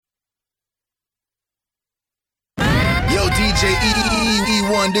DJ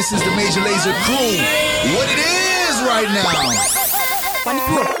E1, this is the Major Lazer crew. What it is right now.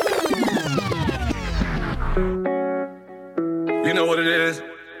 You know what it is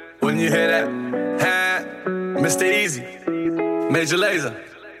when you hear that? Mr. Eazi, Major Lazer,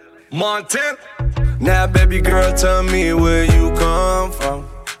 Montana. Now, baby girl, tell me where you come from.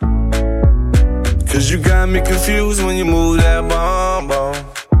 Cause you got me confused when you move that bomb.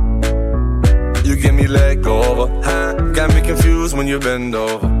 You get me let go over, got me confused when you bend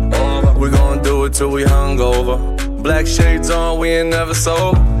over. We gon' do it till we hungover. Black shades on, we ain't never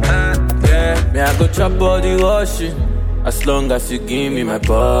sober. Yeah. Me, I go chop body washing, as long as you give me my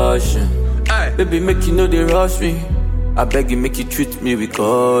passion. Aye. Baby, make you know they rush me. I beg you, make you treat me with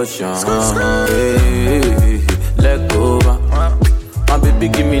caution. Hey, let go over. My baby,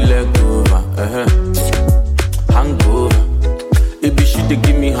 give me let go over. Hangover. Baby, she dey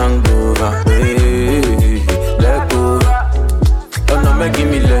give me hangover. Hey, let go over. Oh no, make give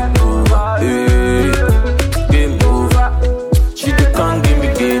me let go over. Hey, game over. She dey can't give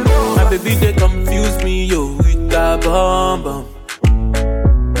me game over. My baby, they confuse me, yo, with that bomb bomb.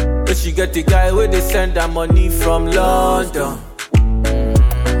 But she get the guy where they send her money from London.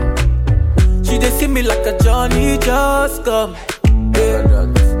 She dey see me like a Johnny just come. Yeah.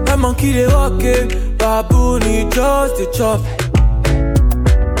 My monkey they walking, baboon he just the chop.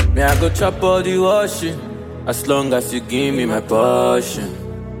 Me I go chop all the washing, as long as you give me my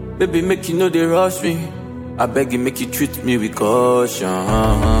passion. Baby make you know they rush me, I beg you make you treat me with caution.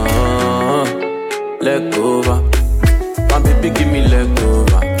 Let go over, my baby give me let go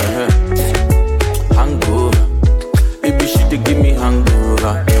over. Hangover, baby she dey give me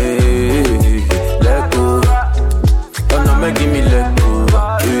hangover. Hey, let go over, oh no make give me let go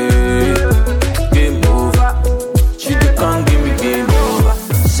over. Hey, game over, she dey can't give me game over.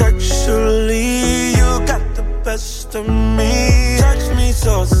 Sexually, you got the best of me. Touch me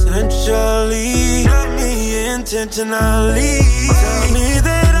so sensually, love me intentionally. Tell me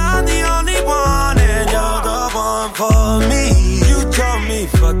that I'm the only one and you're the one for me. You told me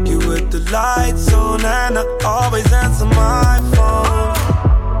fuck you with the lights on and I always answer my phone.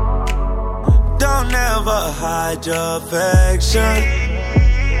 Don't ever hide your affection.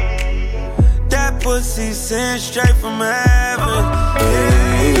 That pussy sent straight from heaven.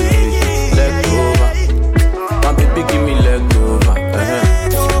 Hey, let go over, my baby give me let go over.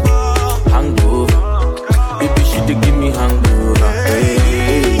 Hangover, baby she dey give me hangover.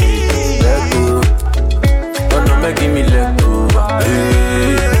 Hey, let go, oh no make give me let go over.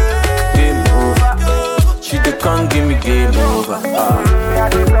 Hey, game over, she dey can't give me game over. I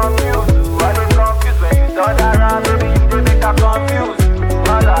dey confused when you turn around, baby you dey make her confused.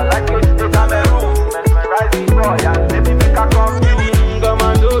 Mother like you dey Cameroon, mesmerizing boy and baby make her confused.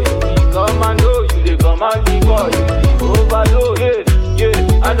 Commando, you dey command me boy, you dey overload.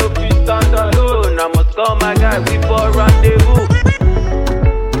 Yeah, I no fit stand alone, I must call my guy, we for rendezvous.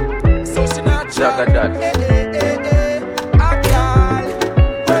 Jagadat.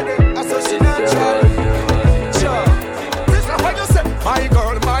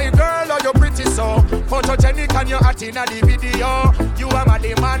 My girl, oh you pretty so photogenic and you hot inna the video. You are my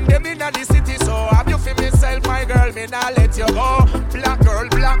demand, them inna the city so have you feel myself, my girl, me nah let you go. Black girl,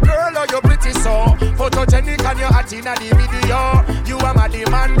 oh you pretty so photogenic and you hot inna the video. You are my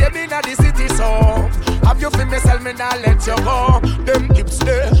demand, them inna the city so have you feel myself, me nah let you go. Them hips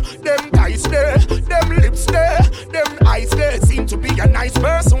there, them thighs there, them lips there, them eyes there. Seem to be a nice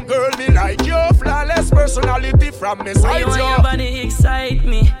person, girl, me like you. Flawless personality from me side, yo. Your body excite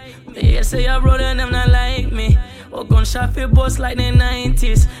me. They say your brother and them not like me. Or gunshot fi bust like the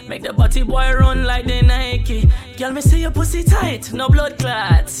 90s. Make the body boy run like the Nike. Girl, me say your pussy tight, no blood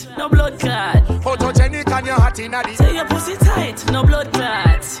clot, no blood clot. Photogenic and your hot inna the. Say your pussy tight, no blood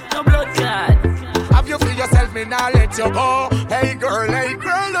clot, no blood clot. Have you feel yourself, me nah let you go. Hey girl,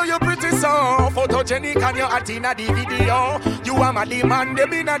 oh you pretty so photogenic and you hot inna the video. You are my demand,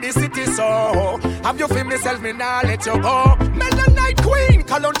 them inna the city so have you feel myself, me nah let you go. Night queen,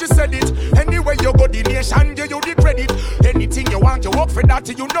 Kalonji said it. Anyway you go, the nation give you the credit. Anything you want, you work for that,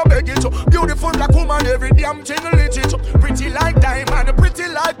 you no beg it. Beautiful black woman, every damn thing legit. Pretty like diamond, pretty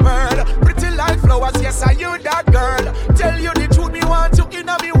like pearl, pretty like flowers. Yes, I you that girl. Tell you the truth, me want you in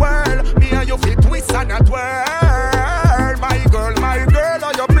a me world. Me and you feel twist and a twirl. My girl,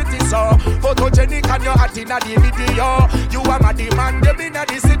 oh you pretty so photogenic and you hot inna the video. You are my demand, them inna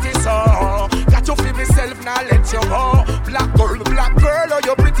the city so got to feel myself, now let you go. Black girl, oh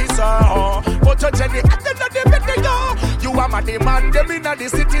you pretty so photogenic and you know the video. You are my demand, them inna the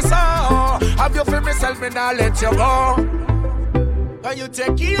city so have you feel myself, me now let you go. And you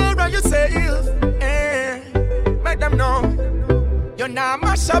take care of yourself, make them know. You nah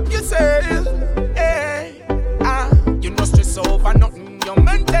mash up yourself. Hey, you no stress over nothing. You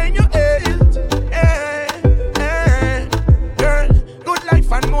maintain your health. Hey, hey, girl, good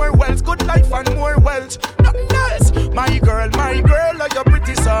life and more wealth. Good life and more wealth. Nothing else. My girl, are you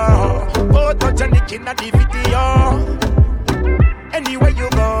pretty so? Photogenic in the video. Anywhere you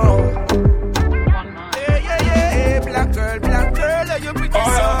go. Yeah, black girl, are you pretty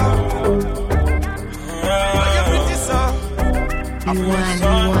so? Are you pretty so? You want.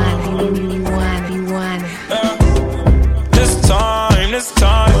 This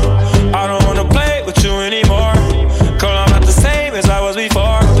time, I don't wanna play with you anymore. Girl, I'm not the same as I was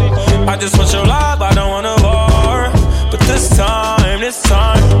before. I just want your love, I don't wanna war. But this time,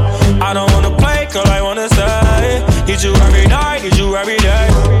 I don't wanna play, girl, I wanna stay. Need you every night, need you every day.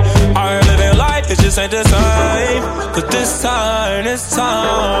 I live in life, it just ain't the same. But this time,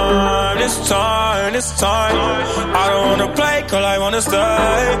 I don't wanna play, girl, I wanna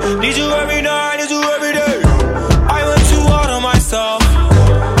stay. Need you every night, need you every day. I went too hard on myself.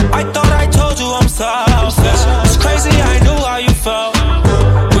 I thought I told you I'm selfish. It's crazy, I knew how you felt.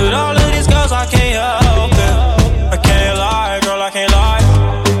 With all of these girls, I can't help it. I can't lie, girl, I can't lie.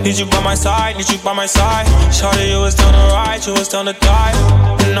 Need you by my side, Shawty, you was down to ride, you was down to die.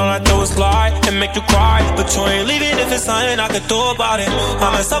 And all I do is lie and make you cry. But you ain't leaving if it's something I could do about it. I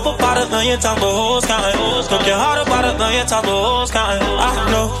myself about 1,000,000 times, but who's counting? Broke your heart about 1,000,000 times, but who's counting? I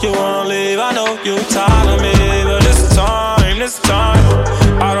know you wanna leave, I know you tired of me. But this time,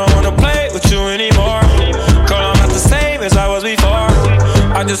 I don't wanna play with you anymore. Girl, I'm not the same as I was before.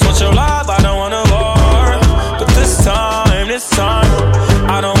 I just want your love, I don't wanna war. But this time,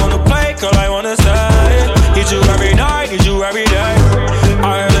 I don't wanna play, girl, I wanna stay. Need you every night, need you every day.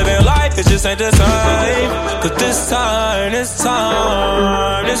 I live in life, it just ain't the same. But this time,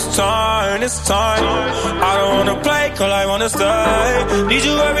 I don't wanna play, girl, I wanna stay. Need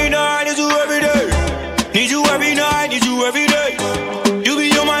you every night, need you every day. Need you every night, need you every day. You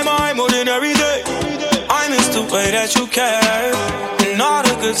be on my mind more than every day. I miss the way that you care. All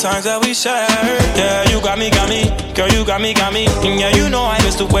the good times that we share. Yeah, you got me, girl, you got me. And yeah, you know I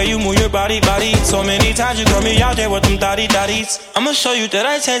miss the way you move your body. So many times you got me out there with them daddies. I'ma show you that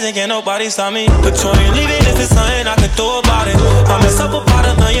I change and can't nobody stop me. But you ain't leaving if it's something I could do about it. I mess up about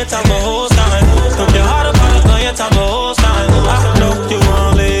 1,000,000 times, but who's counting? Broke your heart about 1,000,000 times, but who's counting? I know you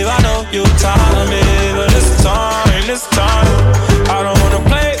wanna leave, I know you tired of me. But this time, I don't wanna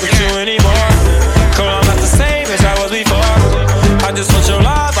play with you anymore. Girl, I'm not the same as I was before. I just want your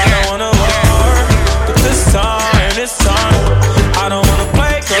love, I don't wanna war. But this time, I don't wanna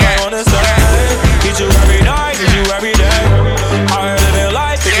play, girl, I wanna stay. Need you every night, need you every day. I live in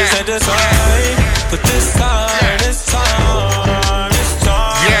life, it just ain't the same. But this time,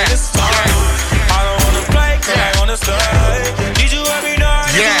 I don't wanna play, girl, I wanna stay. Need you every night,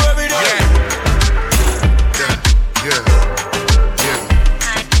 need you every day.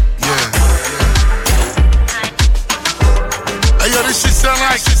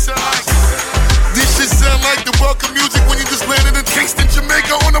 This shit sound like the welcome music when you just landed in Kingston,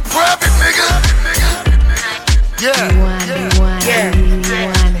 Jamaica on a private, nigga. Yeah.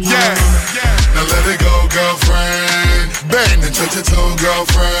 Now let it go, girlfriend. Bang and touch your toe,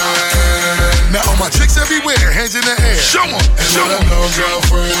 girlfriend. Now all my chicks everywhere, hands in the air. Show 'em, and let 'em know,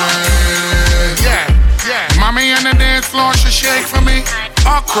 girlfriend. Yeah. Mommy on the dance floor, she shake for me.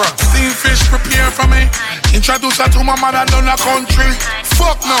 Okra, steamed fish, prepare for me. Introduce her to my mother down the country.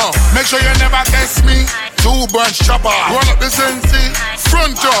 Fuck no, make sure you never test me. 2 bunch chopper, run up the NC.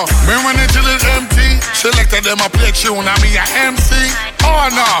 Front door, me run it till it's empty. Selected them a play tune, I me a MC. Oh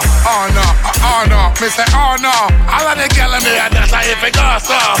no, me say oh no. All of the gal in there, that's how if it goes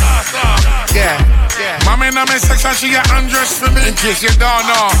off. Yeah. Mommy in my section, she get undressed for me. In case you don't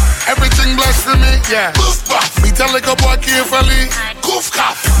know, everything blessed for me. Yeah. Boof buff, me tell like a boy carefully. Goof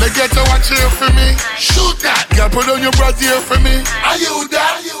cuff, they get to watch here for me. Shoot that, girl, put on your breath here for me. Are you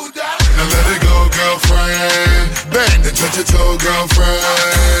that? Now let it go, girlfriend. Bang and touch your toe, girlfriend.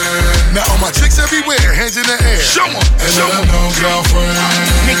 Now all my chicks everywhere, hands in the air. Show 'em, and let 'em know, girlfriend.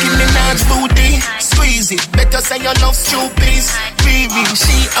 Nicki Minaj booty, squeeze it. Better say you love stupid. Riri,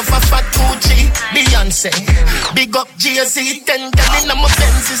 she have a fat Gucci. Beyonce, big up Jay-Z. 10 gal in my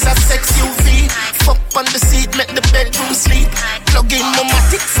Benz is a sex UV. Fuck on the seat, make the bedroom sleep. Plug in my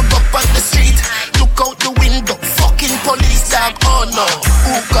matic, fuck up on the street. Look out the window, fucking police dog. Oh no,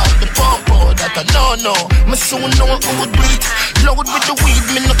 who got the popo? That I no. Me soon know who would do it. Load with the weed,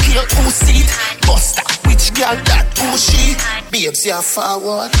 me no care who see it. Busta, which girl that who she? Babes, you're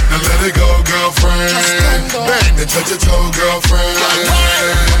forward. Now let it go, girlfriend. Bang and touch your toe, girlfriend.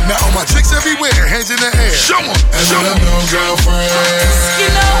 Now all my chicks everywhere. everywhere, hands in the air. Show 'em, and show 'em. No girlfriend.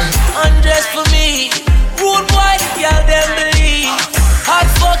 Skin up, undress for me. Rude boy, y'all them believe. Hot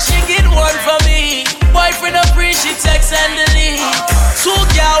fuck, she get one for me. Boyfriend a free, she text and delete. Two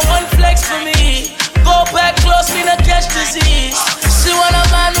gal, one flex for me. Go back close, me no catch disease. She want a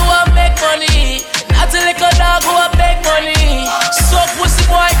man who a make money. Not a little dog who a make money. So pussy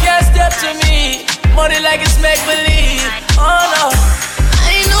boy can't step to me. Money like it's make believe. Oh no,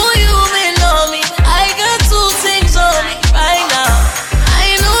 I know you may know me. I got two things on me right now.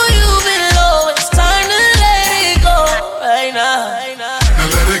 I know you've been low. It's time to let it go right now. Now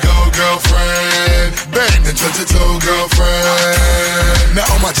let it go, girlfriend. Bang and touch your toe, girlfriend. Now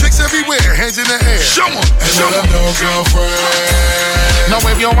all my chicks everywhere, hands in the air. Show 'em, and show 'em. No girlfriend. Now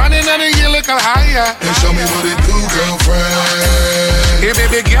if you're running and you look higher, then show me what it do, girlfriend. Hey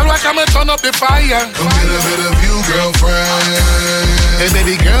baby girl, why come and turn up the fire? Come get a bit of you, girlfriend. Hey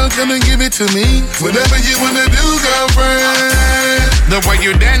baby girl, come and give it to me. Whatever you wanna do, girlfriend. The way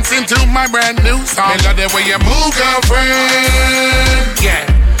you dancing to my brand new song. I love the way you move, girlfriend. Yeah.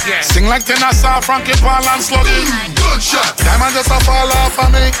 Yeah. Sing like Tennessee, Frankie Paul and Sluggy. Good shot. Diamond just a fall off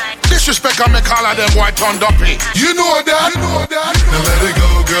of me. Disrespect on me, call of them boy turned up me. You know that. Now let it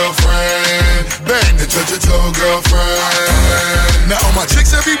go, girlfriend. Bang and touch your toe, girlfriend. Now all my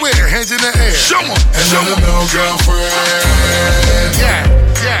chicks everywhere, hands in the air. Show 'em, and show 'em. No girlfriend. Yeah,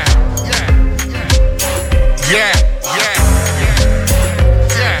 yeah, yeah, yeah, yeah,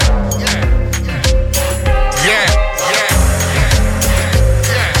 yeah, yeah, yeah, yeah.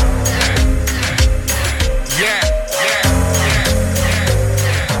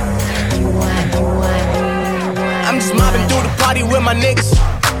 With my niggas,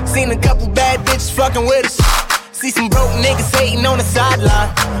 seen a couple bad bitches fucking with us. See some broke niggas hating on the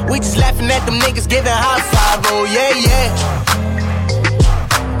sideline. We just laughing at them niggas giving high five. Oh yeah, yeah.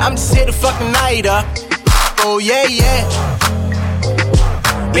 I'm just here to fuck the night up. Oh yeah, yeah.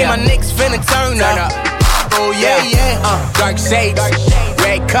 Me and my niggas finna turn up. Oh yeah, yeah. Dark shades,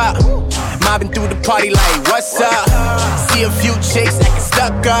 red cup. Mobbing through the party like, what's up? See a few chicks acting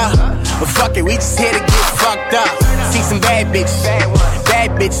stuck up. But fuck it, we just here to get fucked up. See some bad bitches,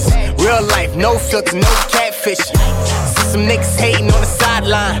 real life, no filter, no catfishing. See some niggas hating on the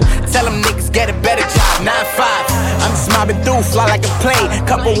sideline. Tell them niggas get a better job, 9-5. I'm just mobbing through, fly like a plane.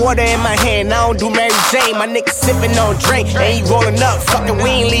 Cup of water in my hand, I don't do Mary Jane. My niggas sipping on drink, ain't rolling up. Fucking, we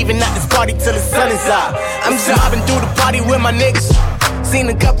ain't leaving out this party till the sun is out. I'm just mobbing through the party with my niggas. Seen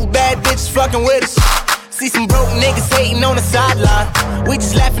a couple bad bitches fucking with us. See some broke niggas hating on the sideline. We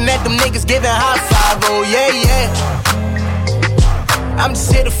just laughing at them niggas giving high five. Oh yeah, yeah. I'm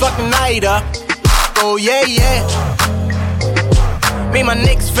just here to fuck the night up. Oh yeah, yeah. Me and my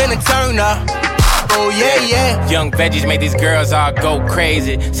niggas finna turn up. Oh yeah, yeah. Young veggies made these girls all go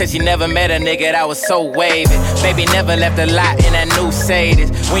crazy. Said she never met a nigga that was so wavy. Baby never left a lot in that new Mercedes.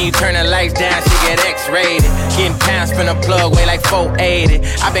 When you turn the lights down, she get X-rated. Getting pounds from the plug, weigh like 480.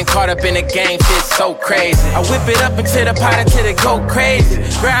 I've been caught up in the game, shit so crazy. I whip it up into the pot until it go crazy.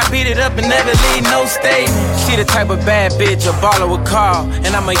 Girl, I beat it up and never leave no statement. She the type of bad bitch a baller would call.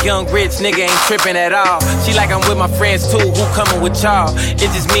 And I'm a young rich nigga, ain't tripping at all. She like I'm with my friends too, who coming with y'all?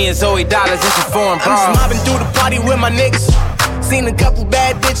 It's just me and Zoey Dollaz, it's a foreign bra. I'm just mobbing through the party with my niggas. Seen a couple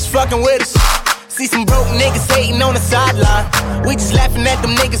bad bitches fucking with us. See some broke niggas hating on the sideline. We just laughing at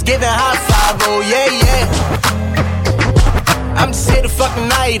them niggas giving high five. Oh yeah, yeah. I'm just here to fuck the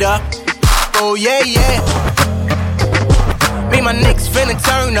night up. Oh yeah, yeah. Me and my niggas finna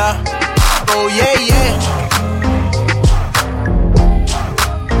turn up. Oh yeah, yeah.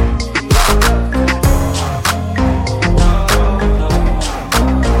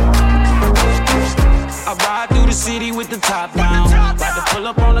 The city with the top down. About to pull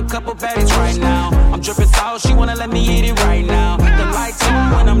up on a couple baddies right now. I'm dripping sauce, she wanna let me eat it right now. The lights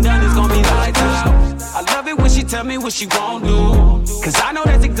on, when I'm done, it's gonna be lights out. I love it when she tell me what she gon' do, cause I know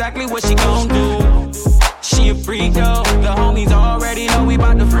that's exactly what she gon' do. She a freak though, the homies already know we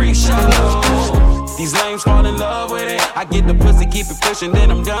bout the freak show. These lames fall in love with it. I get the pussy, keep it pushing,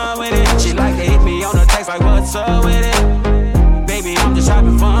 then I'm done with it. She like to hit me on the text like what's up with it. Baby, I'm just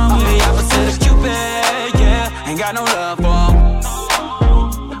having fun with the opposite of Cupid, yeah. Ain't got no love for him.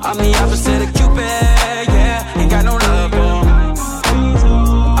 I'm the opposite of Cupid, yeah. Ain't got no love for him.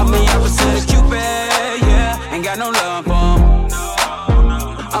 I'm the opposite of Cupid, yeah. Ain't got no love for him.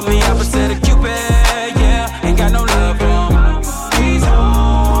 I'm the opposite of Cupid, yeah. Ain't got no love for him. These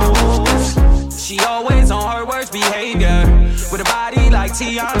hoes, she always on her worst behavior. With a body like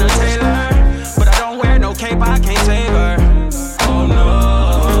Tiana Taylor, but I don't wear no cape, I can't save her. Oh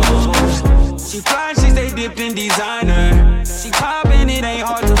no, she fly, she stay dipped in designer. She poppin', it ain't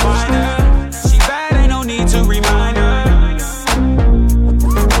hard to find her.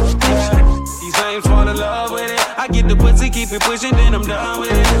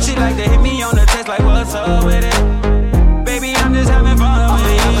 what's up with it? Baby, I'm just having fun with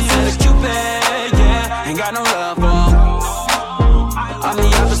it. I'm the opposite of Cupid, yeah, ain't got no love for him. I'm the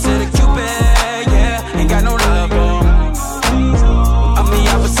opposite of Cupid, yeah, ain't got no love for him. I'm the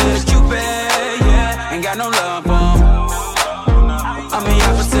opposite of Cupid, yeah, ain't got no love for him. I'm the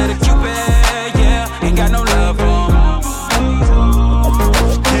opposite of Cupid, yeah, ain't got no love for him.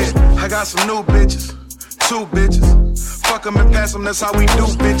 Yeah, I got some new bitches, 2 bitches. Fuck them and pass them, that's how we do,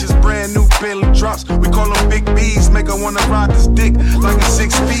 bitches. Brand new Bentley drops, we call them big B's. Make her wanna ride this dick like a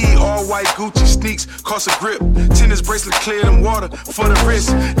 6-speed. All white Gucci sneaks, cost a grip. Tennis bracelet, clear them water for the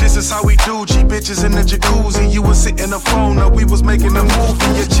wrist. This is how we do, G bitches in the jacuzzi. You was sitting the phone up, we was making a movie.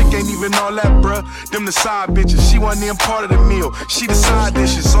 Your chick ain't even all that, bruh. Them the side bitches, she wasn't even part of the meal. She the side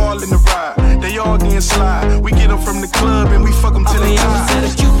dishes, all in the ride. They all getting slide. We get them from the club and we fuck them till they die. I'm the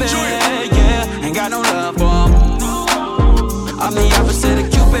opposite of Cupid, yeah, ain't got no love for him. I'm the opposite of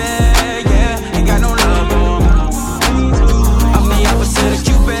Cupid, yeah, ain't got no love for him. I'm the opposite of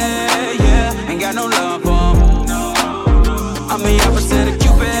Cupid, yeah, ain't got no love for him. I'm the opposite of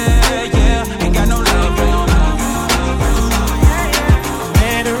Cupid, yeah, ain't got no love for him.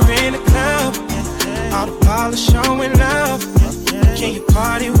 Met her in the club, all the polish showing love. Can you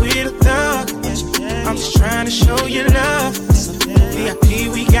party with a thug? I'm just trying to show you love.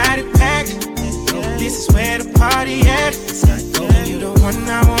 VIP, we got it packed. This is where the party at. You the one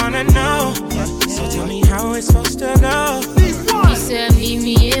I wanna know. So tell me how it's supposed to go. He said meet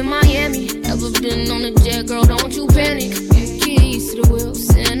me in Miami. Never been on a jet, girl, don't you panic. Keys to the wheels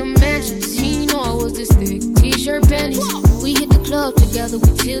and the mansions. He know I was this thick, t-shirt panties. We hit the club together,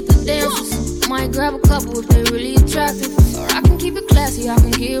 we tilt the dances. Might grab a couple if they're really attractive. Or I can keep it classy, I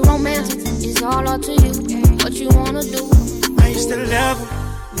can get romantic. It's all up to you, what you wanna do. I used to love him,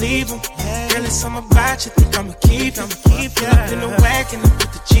 leave him. Girl, it's something about you, think I'ma keep you. Up in the wagon, I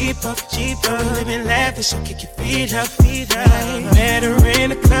put the Jeep up. We living lavish, so kick your feet up. Met her in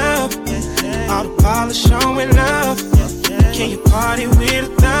the club, all the polish showing love. Can you party with a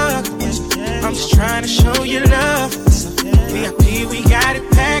thug? I'm just trying to show you love. VIP, we got it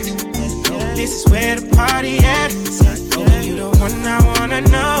packed. This is where the party at. You the one I wanna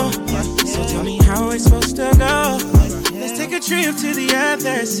know. So tell me how it's supposed to go. Let's take a trip to the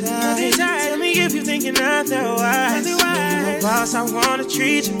other side. Tell me if you're thinking otherwise. You're my boss, I wanna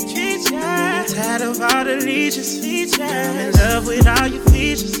treat you. I'm tired of all the leeches. I'm in love with all your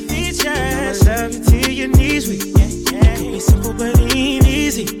features. I'ma love you till your knees weak. Can be simple but it ain't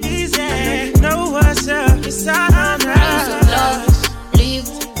easy. I know you know what's up. It's all right. Leave.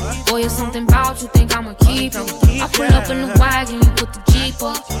 Boy, it's something about you, think I'ma keep it. I pull up in the wagon, you put the Jeep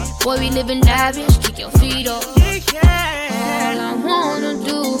up. Boy, we living lavish, kick your feet up. All I wanna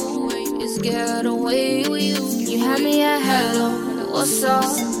do is get away with you. You had me at hello, what's up?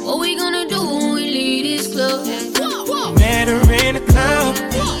 What we gonna do when we leave this club? Met her in the club,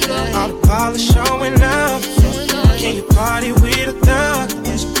 all the polish showing love. Can you party with a thug?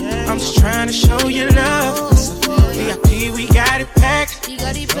 I'm just trying to show you love. VIP, we got it packed.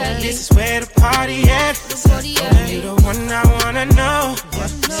 This is where the party at. You the one I wanna know.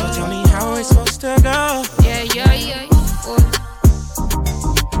 So tell me how it's supposed to go. Yeah.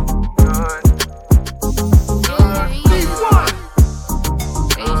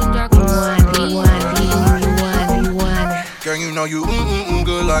 Girl, you know you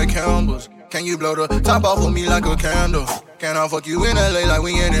good like candles. Can you blow the top off of me like a candle? Can I fuck you in LA like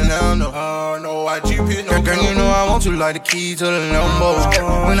we in Atlanta? No, I Jeep it, no. Girl, you know I want you like the key to the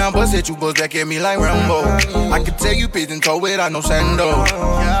Lambo. When I bust at you, bust back at me like Rambo. I can tell you pigeon toe without no sando.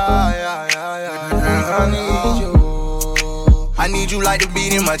 Yeah. I need you. I need you like the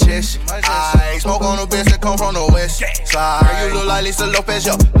beat in my chest. I smoke on the best that come from the west side. Girl, you look like Lisa Lopez,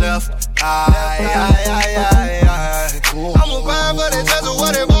 your left eye. I'm a vibe for the test of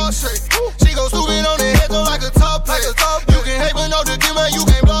what it boss say. She go stupid on the head, though like a top player. You can hate, but no to give, man, you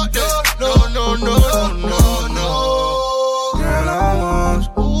can't block that. No. Girl, I want you.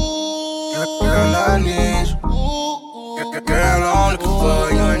 Girl, I need you. Girl, I'm looking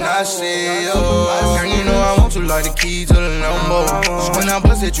for you and I see you. Girl, you know I want you like the key to the Lambo. So when I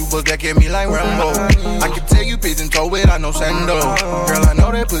bust at you, bust back at me like Rambo. I can tell you pigeon toe without no sando. Girl, I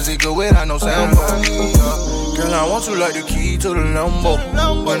know that pussy good without no sample. Girl, I want you like the key to the Lambo.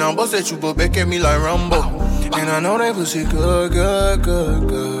 When I bust at you, bust back at me like Rambo. And I know that pussy good.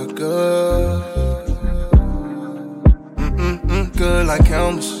 Good like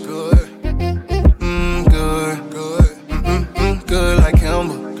Elmer's. Good like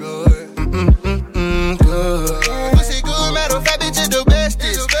Elmer. Good. Pussy good, matter of fact, bitch, it's the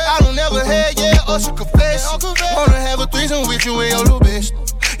bestest. I don't ever had, or she confess. Wanna have a threesome with you and your little bitch.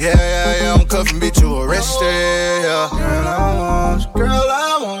 Yeah, I'm cuffing, bitch, you a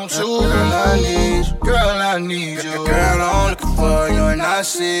I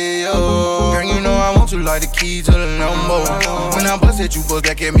see you. Girl, you know I want you like the key to the Lambo. When I bust at you, bust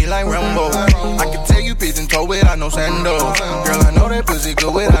back at me like Rambo. I can tell you pigeon toe without no sandals. Girl, I know that pussy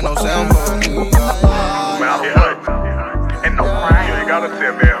good without no sample. Man, I'm hurt. Ain't no crying. You ain't gotta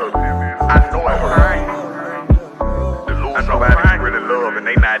tell me it hurt. I know it hurt. The lose somebody you really love and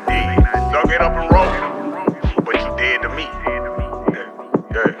they not dead. Dug it up and roll, but you dead to me.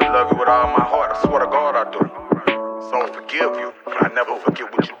 Yeah, you love it with all my heart. I swear to God I do. So I forgive you, but I never forget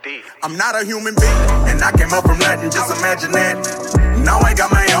what you did. I'm not a human being, and I came up from nothing, just imagine that. Now I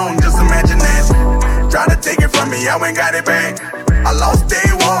got my own, just imagine that. Try to take it from me, I ain't got it back. I lost day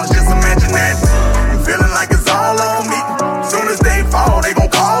ones, just imagine that. I'm feeling like it's all on me. Soon as they fall, they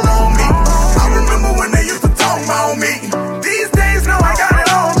gon' call on me. I remember when they used to talk about me. These days, now I got it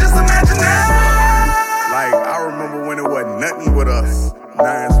all, just imagine that. Like, I remember when it wasn't nothing with us.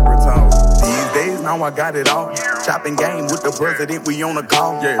 Nine return. These days, now I got it all. Chopping game with the president, we on a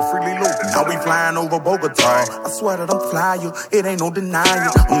call. Yeah, freely loop. Now we flying over Bogota. I swear that I'm flyer, it ain't no denying.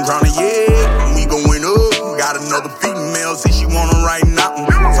 I'm drowning, yeah, we going up. Got another female, see she wanna write nothing.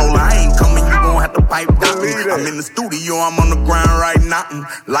 Told her I ain't coming, you gon' have to pipe down. I'm in the studio, I'm on the grind right now.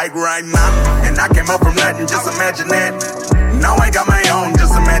 Like right now. And I came up from nothing, just imagine that. Now I got my own,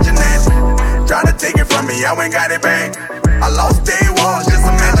 just imagine that. Try to take it from me, I ain't got it back. I lost day ones, just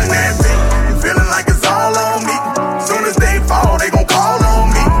imagine that. I'm feeling like it's all on me. Soon as they fall, they gon' call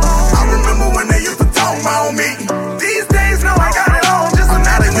on me. I remember when they used to talk about me. These days, now I got it all, just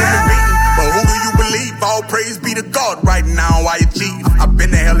imagine that. But who do you believe? All praise be to God. Right now I achieve. I've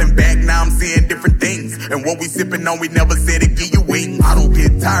been to hell and back, now I'm seeing different things. And what we sipping on, we never said it give you wings. I don't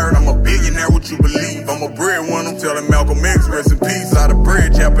get tired, I'm a billionaire, what you believe? I'm a breadwinner, I'm telling Malcolm X, rest in peace. Out of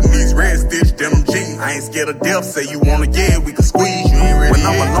bread, Japanese red stitch, denim jeans. I ain't scared of death, say you wanna, yeah, we can squeeze. You ain't ready. When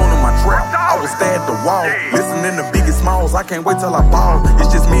I'm alone in my trap, I will stay at the wall. Listening to Biggie Smalls, I can't wait till I fall.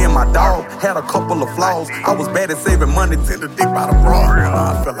 It's just me and my dog, had a couple of flaws. I was bad at saving money, till the dick by the bra.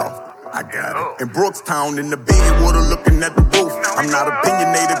 I fell off. I got it. In Brookstown, in the bed, water looking at the roof. I'm not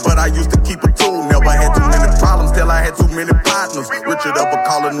opinionated, but I used to keep a tool. Never had too many problems, till I had too many partners. Richard ever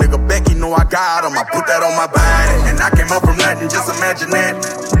call a nigga back, you know I got him. I put that on my body, and I came up from nothing, just imagine that.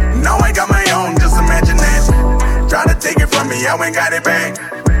 Now I got my own, just imagine that. Try to take it from me, I ain't got it back.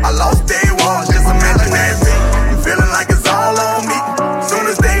 I lost day ones, just imagine that. I'm feeling like it's all on me. Soon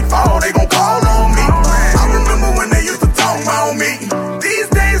as they fall, they gon' call on me. I remember when they used to talk about me. These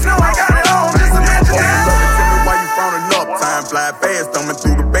days, now I got it all, just imagine that. Tell me why you frowning up. Time fly fast, thumbing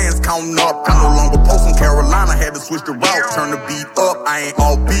through the bands, counting up. I no longer post in Carolina, had to switch the route. Turn the beat up, I ain't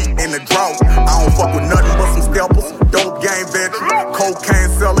all beat in the drought. I don't fuck with nothing but some scalpers. Dope game veteran, cocaine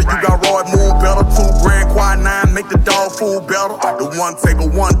seller. You got Roy, move better. 2 grand, quad 9, make the dog food better. The one take a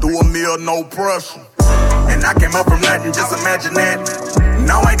one, do a meal, no pressure. And I came up from nothing, just imagine that.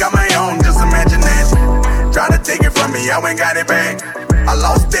 Now I got my own, just imagine that. Try to take it from me, I ain't got it back. I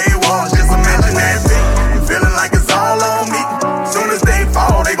lost day ones, just imagine that. I'm feeling like it's all on me. Soon as they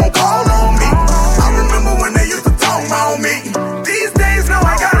fall, they gon' call on me. I remember when they used to talk about me. These days, now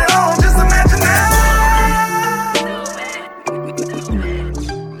I got it all, just imagine that.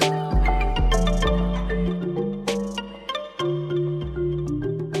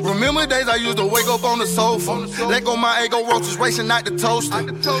 Remember days I used to wake up on the sofa. Let go my ego roasters, racing out the toaster.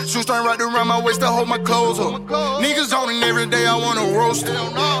 Shoestring wrapped around my waist to hold my clothes up. Niggas on it every day, I wanna roast it.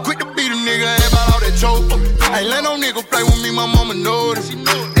 Quick to beat a nigga, about all that choke. Ain't let no nigga play with me, my mama know this.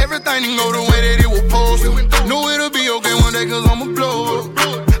 Everything didn't go the way that it was posted. Knew it'll be okay one day, cause I'ma blow up.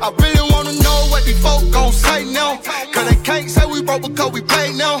 I really wanna know what these folk gon' say now. Cause they can't say we broke because we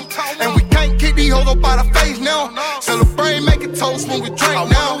paid now. And we can't kick these hoes up out of face now. Celebrate, make it toast when we drink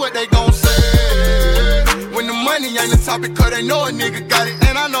now. What they gon' say when the money ain't the topic, cause they know a nigga got it,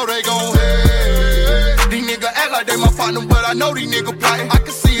 and I know they gon' hate. These niggas act like they my partner, but I know these niggas plotting. I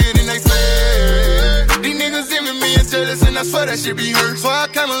can see it in they face. These niggas envy me and jealous, and I swear that shit be hurt. So I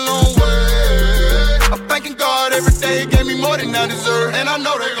came a long way. I'm thanking God every day, he gave me more than I deserve, and I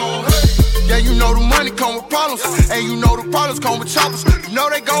know they gon' hate. Yeah, you know the money come with problems, and you know the problems come with choppers. You know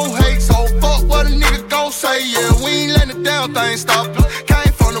they gon' hate, so fuck what a nigga gon' say. Yeah, we ain't letting the damn thing stop us.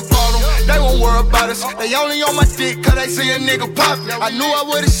 Came from the bottom, they won't worry about us. They only on my dick cause they see a nigga pop. I knew I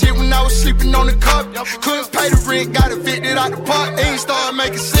would've shit when I was sleeping on the cup. Couldn't pay the rent, got evicted out the pot. It ain't started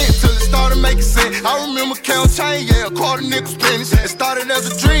making sense till it started making sense. I remember count change, yeah, a quarter nickel pennies. It started as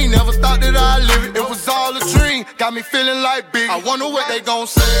a dream, never thought that I'd live it. It was all a dream, got me feeling like big. I wonder what they gon'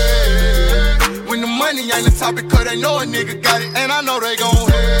 say when the money ain't the topic, cause they know a nigga got it, and I know they gon'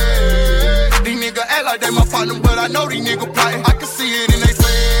 hate. These niggas act like they my partner, but I know these niggas plotting. I can see it in they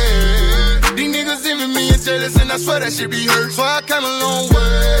face. These niggas envy me and jealous, and I swear that shit be hurt. So I came a long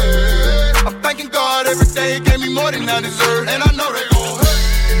way. I'm thanking God every day, gave me more than I deserve. And I know they gon' hurt.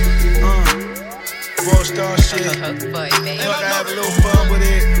 Four star shit. Boy, baby. And I have a little fun with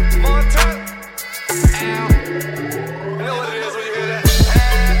it. More time. You know what it is when you hear that?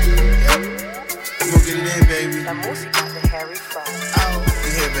 Yep. Go get it in, baby. La música de Harry Fry. Oh,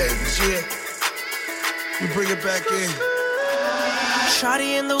 yeah, baby. Yeah. You bring it back in.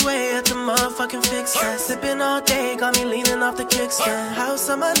 Shawty in the way at the motherfucking fix that. Sipping all day, got me leaning off the kickstand. House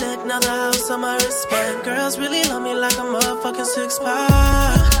on my neck, now the house on my wristband. Girls really love me like a motherfucking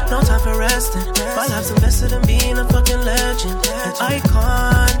six-pack. No time for resting. My life's invested in being a fucking legend. An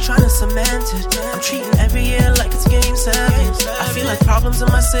icon, trying to cement it. I'm treating every year like it's game 7. I feel like problems in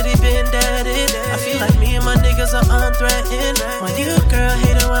my city been deaded. I feel like me and my niggas are unthreatened. My new girl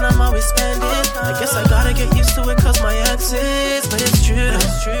hate it when I'm always spending. I guess I gotta get used to it cause my ex is. But it's true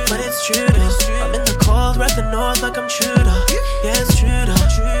though, but it's true though. I'm in the cold, rep the north like I'm true though. Yeah, it's true though,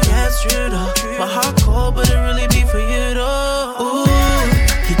 yeah, it's true though. My heart cold, but it really be for you though. Ooh,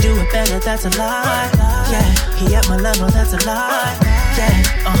 he do it better, that's a lie. Yeah, he at my level, that's a lie. Yeah,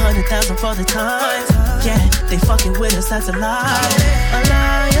 100,000 for the times. Yeah, they fucking with us, that's a lie. A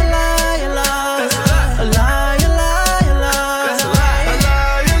lie, a lie, a lie. A lie, a lie, a lie. That's a lie. A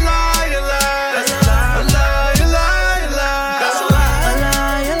lie, a lie, a lie. That's a lie. A lie, a lie, a lie. That's a lie. A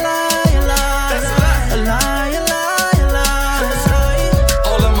lie, a lie, a lie. That's a lie. A lie, a lie, a lie. That's a lie.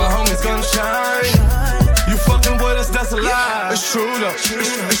 All of my homies gonna shine. You fucking with us, that's a lie. It's true though,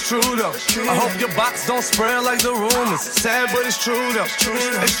 it's true though. I hope your box don't spread like the rumors. Sad but it's true though,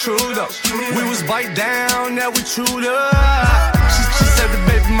 it's true though. We was bite down, now we chewed up. She said the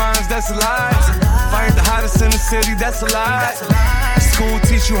baby moms, that's a lie. If I ain't the hottest in the city, that's a lie. School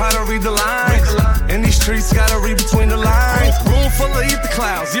teach you how to read the lines. In these streets, gotta read between the lines. Room full of eat the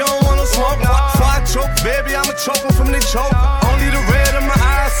clowns, you don't wanna smoke. Before I choke, baby, I'ma choke them from the choke. Only the red in my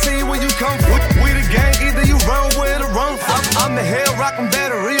eyes see where you come from. We the gang, either you run with or run from. I'm the hair rockin'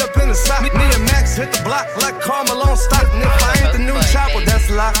 battery up in the sock. Me and Max hit the block like Carmelo stock. And if I ain't the new chopper, that's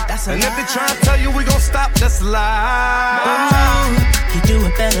a lie. And if they try to tell you we gon' stop, that's a lie. He do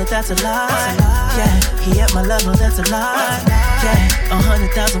it better, that's a lie. Yeah, he at my level, that's a lie. Yeah,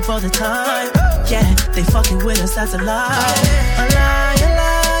 100,000 for the time. Yeah, they fucking with us, that's a lie. A lie, a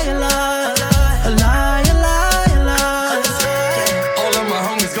lie, a lie. A lie, a lie, a lie. All of my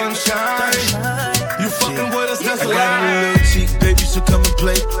homies gonna shine. You fucking with us, that's a lie. I got a little cheek, baby, so come and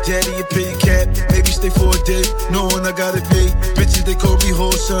play. Daddy, a pity cat, maybe stay for a day. Knowing I got it made. Bitches, they call me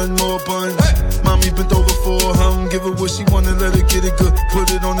whole son, more buns. Mommy bent over for a hum. Give her what she wanna, let her get it good.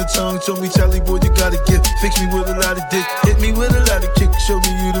 Put it on the tongue, told me, Charlie boy, you gotta get. Fix me with a lot of dick, hit me with a lot of kick. Show me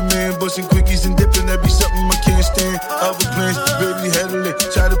you the man, busting quickies and dipping. That be something I can't stand. Other plans, baby, had a lick.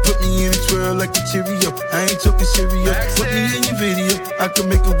 Try to put me in a twirl like a Cheerio. I ain't talking cereal. Put me in your video. I can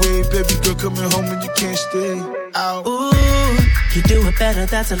make a way, baby girl, coming home and you can't stay. Ow. Ooh, he do it better,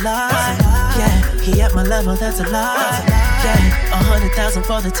 that's a lie. Yeah, he at my level, that's a lie. Yeah, 100,000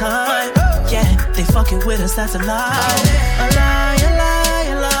 for the time. Yeah, they fucking with us, that's a lie. A lie.